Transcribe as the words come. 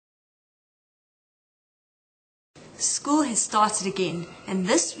School has started again, and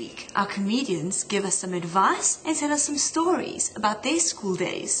this week our comedians give us some advice and tell us some stories about their school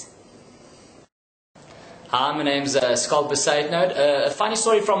days. Hi, my name's Schalk Bezuidenhout. A funny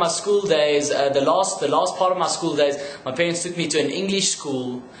story from my school days. The last part of my school days, my parents took me to an English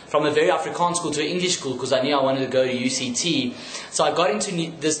school, from a very Afrikaans school to an English school, because I knew I wanted to go to UCT. So I got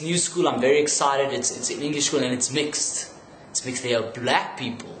into this new school. I'm very excited. It's an English school and it's mixed. It's mixed. There are black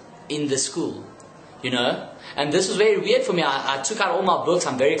people in the school, you know. And this was very weird for me. I took out all my books.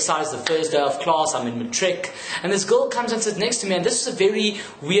 I'm very excited. It's the first day of class. I'm in matric. And this girl comes and sits next to me. And this was a very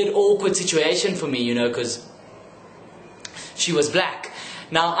weird, awkward situation for me, you know, because she was black.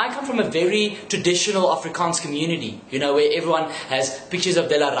 Now, I come from a very traditional Afrikaans community, you know, where everyone has pictures of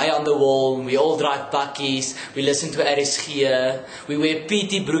De La Rey on the wall. We all drive bakkies. We listen to Areff. We wear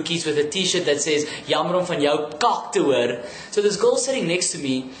PT broekies with a t-shirt that says, "Jammer om van jou kak te hoor." So this girl sitting next to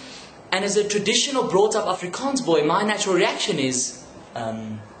me, and as a traditional brought-up Afrikaans boy, my natural reaction is,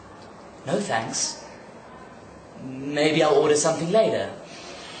 no thanks. Maybe I'll order something later.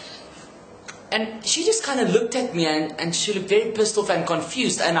 And she just kind of looked at me and she looked very pissed off and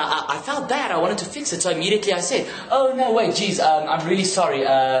confused. And I felt bad. I wanted to fix it. So immediately I said, "Oh, no, wait, geez, I'm really sorry.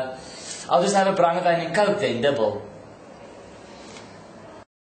 I'll just have a brandewijn and Coke then, double."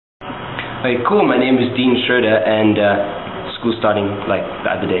 Hey, cool. My name is Deen Schroeder and school starting like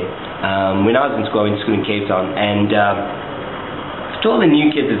the other day. When I was in school, I went to school in Cape Town, and to all the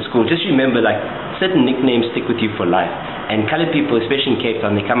new kids at school, just remember, like, certain nicknames stick with you for life. And colored people, especially in Cape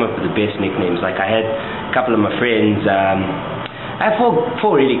Town, they come up with the best nicknames. Like, I had a couple of my friends, I have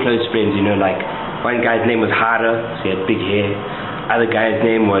four really close friends, you know, like, one guy's name was Hara, so he had big hair. Other guy's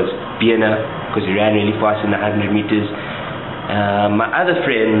name was Biena, because he ran really fast in the 100 meters. My other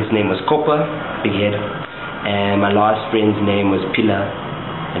friend's name was Koppa, big head. And my last friend's name was Pila.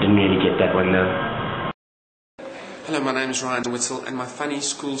 I didn't really get that one though. Hello, my name is Whittal, and my funny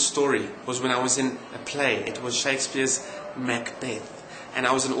school story was when I was in a play. It was Shakespeare's Macbeth, and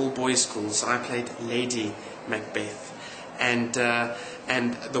I was in all-boys school, so I played Lady Macbeth. And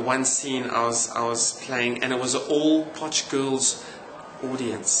the one scene I was playing, and it was an all-posh girls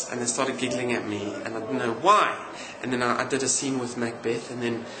audience, and they started giggling at me, and I didn't know why. And then I did a scene with Macbeth, and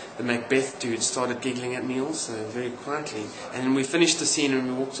then the Macbeth dude started giggling at me also, very quietly. And then we finished the scene and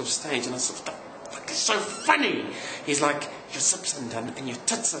we walked off stage, and I said, "What the fuck is so funny?" He's like, "Your zips undone and your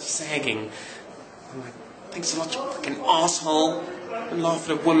tits are sagging." I'm like, "Thanks a lot, you fucking asshole." And laugh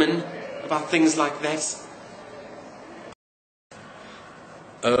at a woman about things like that.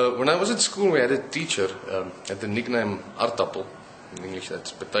 When I was at school, we had a teacher, had the nickname Aardappel. In English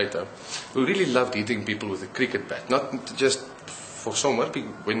that's potato, who really loved hitting people with a cricket bat, not just for summer,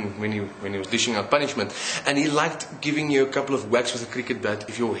 when he was dishing out punishment, and he liked giving you a couple of whacks with a cricket bat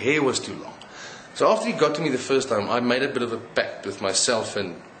if your hair was too long. So after he got to me the first time, I made a bit of a pact with myself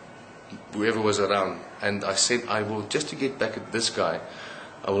and whoever was around, and I said, I will, just to get back at this guy,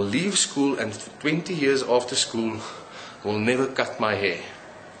 I will leave school, and for 20 years after school, I will never cut my hair.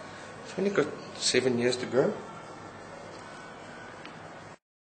 I've only got 7 years to go.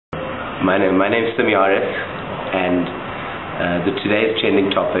 My name is Simmi, and today's trending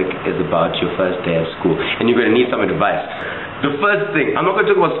topic is about your first day of school, and you're going to need some advice. The first thing, I'm not going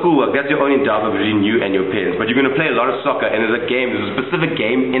to talk about schoolwork, that's your only endeavor between you and your parents, but you're going to play a lot of soccer, and there's a specific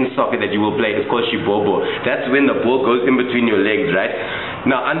game in soccer that you will play. It's called shibobo. That's when the ball goes in between your legs, right?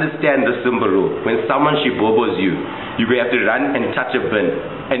 Now understand the simple rule. When someone shibobos you, you have to run and touch a bin,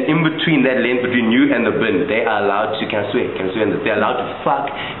 and in between that length between you and the bin, they are allowed to, can I swear this, they're allowed to fuck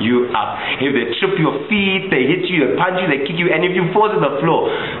you up. If they trip your feet, they hit you, they punch you, they kick you, and if you fall to the floor,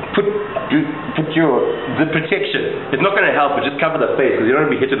 put the protection. It's not going to help, but just cover the face, because you don't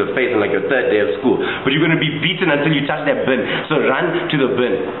want to be hit to the face on like your third day of school. But you're going to be beaten until you touch that bin. So run to the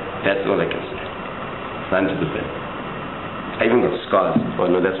bin. That's all I can say. Run to the bin. I even got scars.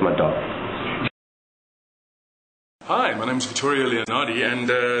 Oh no, that's my dog. Hi, my name is Vittorio Leonardi, and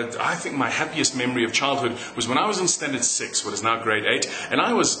I think my happiest memory of childhood was when I was in standard 6, what is now grade 8, and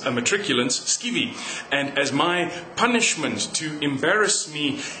I was a matriculant, skivvy, and as my punishment to embarrass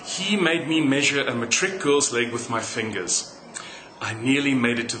me, he made me measure a matric girl's leg with my fingers. I nearly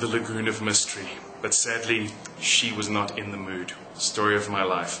made it to the Lagoon of Mystery, but sadly, she was not in the mood. Story of my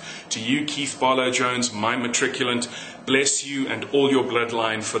life. To you, Keith Barlow Jones, my matriculant, bless you and all your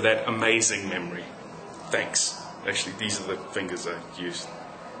bloodline for that amazing memory. Thanks. Actually, these are the fingers I used.